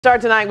Start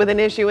tonight with an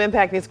issue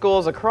impacting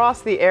schools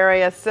across the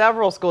area.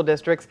 Several school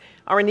districts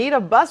are in need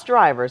of bus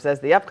drivers as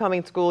the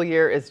upcoming school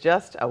year is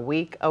just a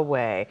week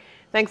away.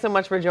 Thanks so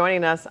much for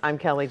joining us. I'm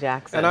Kelly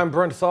Jackson. And I'm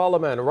Brent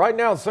Solomon. Right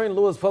now, St.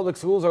 Louis Public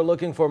Schools are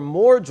looking for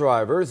more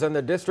drivers, and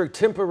the district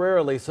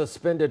temporarily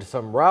suspended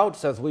some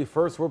routes as we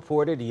first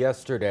reported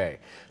yesterday.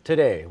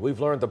 Today,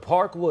 we've learned the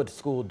Parkway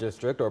School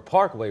District, or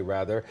Parkway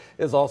rather,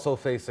 is also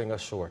facing a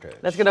shortage.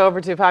 Let's get over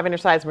to 5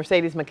 Interside's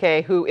Mercedes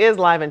McKay, who is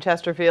live in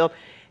Chesterfield.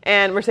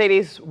 And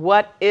Mercedes,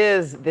 what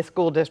is the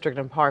school district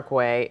in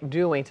Parkway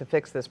doing to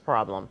fix this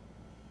problem?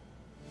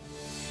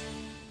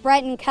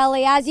 Brett and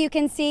Kelly, as you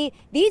can see,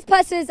 these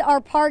buses are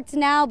parked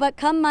now, but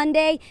come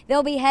Monday,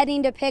 they'll be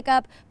heading to pick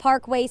up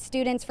Parkway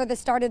students for the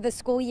start of the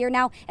school year.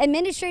 Now,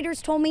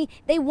 administrators told me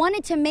they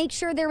wanted to make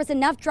sure there was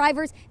enough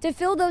drivers to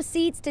fill those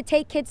seats to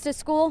take kids to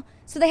school,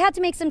 so they had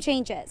to make some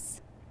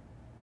changes.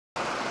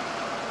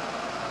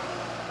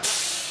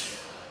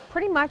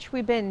 Pretty much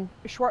we've been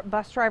short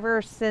bus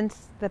drivers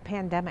since the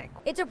pandemic.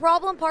 It's a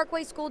problem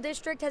Parkway School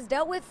District has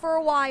dealt with for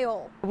a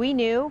while. We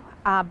knew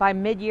by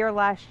mid-year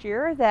last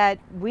year that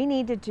we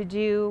needed to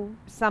do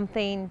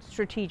something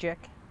strategic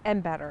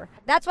and better.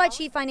 That's why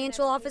Chief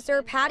Financial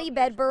Officer Patty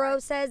Bedborough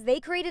says they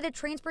created a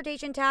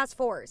transportation task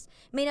force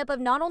made up of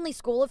not only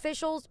school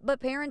officials, but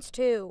parents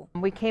too.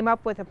 We came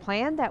up with a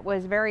plan that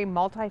was very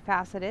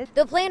multifaceted.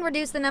 The plan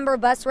reduced the number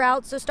of bus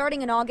routes, so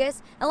starting in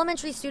August,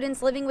 elementary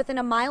students living within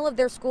a mile of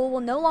their school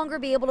will no longer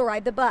be able to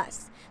ride the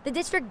bus. The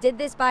district did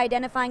this by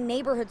identifying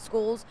neighborhood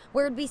schools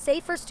where it would be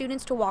safe for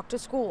students to walk to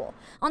school.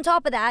 On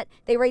top of that,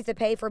 they raised the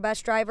pay for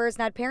bus drivers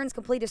and had parents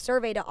complete a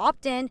survey to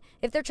opt in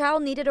if their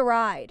child needed a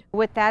ride.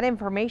 With that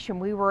information,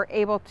 we were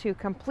able to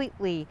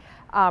completely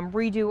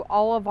redo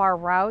all of our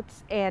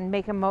routes and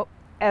make them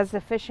as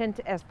efficient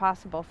as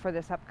possible for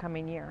this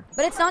upcoming year.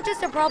 But it's not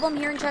just a problem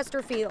here in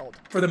Chesterfield.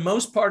 For the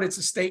most part, it's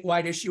a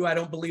statewide issue. I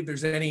don't believe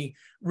there's any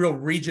real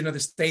region of the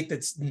state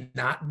that's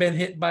not been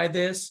hit by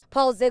this.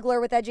 Paul Ziegler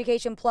with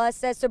Education Plus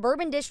says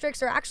suburban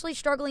districts are actually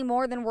struggling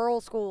more than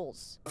rural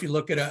schools. If you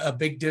look at a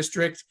big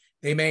district,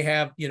 they may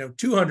have,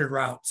 200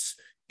 routes,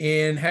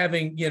 and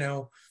having,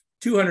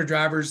 200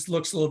 drivers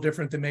looks a little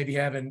different than maybe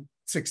having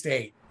 6 to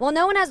 8. While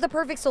no one has the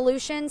perfect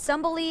solution,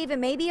 some believe it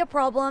may be a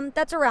problem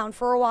that's around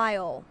for a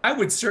while. I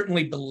would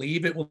certainly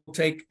believe it will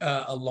take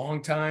a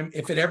long time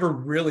if it ever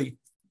really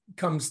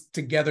comes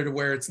together to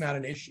where it's not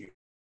an issue.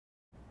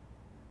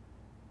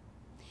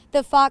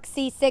 The Fox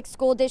C6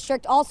 School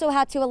District also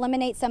had to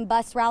eliminate some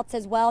bus routes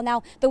as well.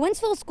 Now, the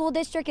Winsville School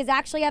District is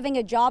actually having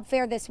a job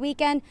fair this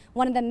weekend,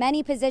 one of the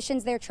many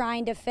positions they're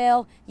trying to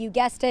fill. You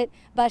guessed it,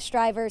 bus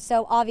drivers.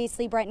 So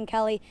obviously, Brett and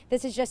Kelly,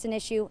 this is just an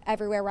issue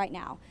everywhere right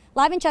now.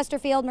 Live in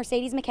Chesterfield,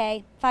 Mercedes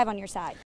McKay, 5 on your side.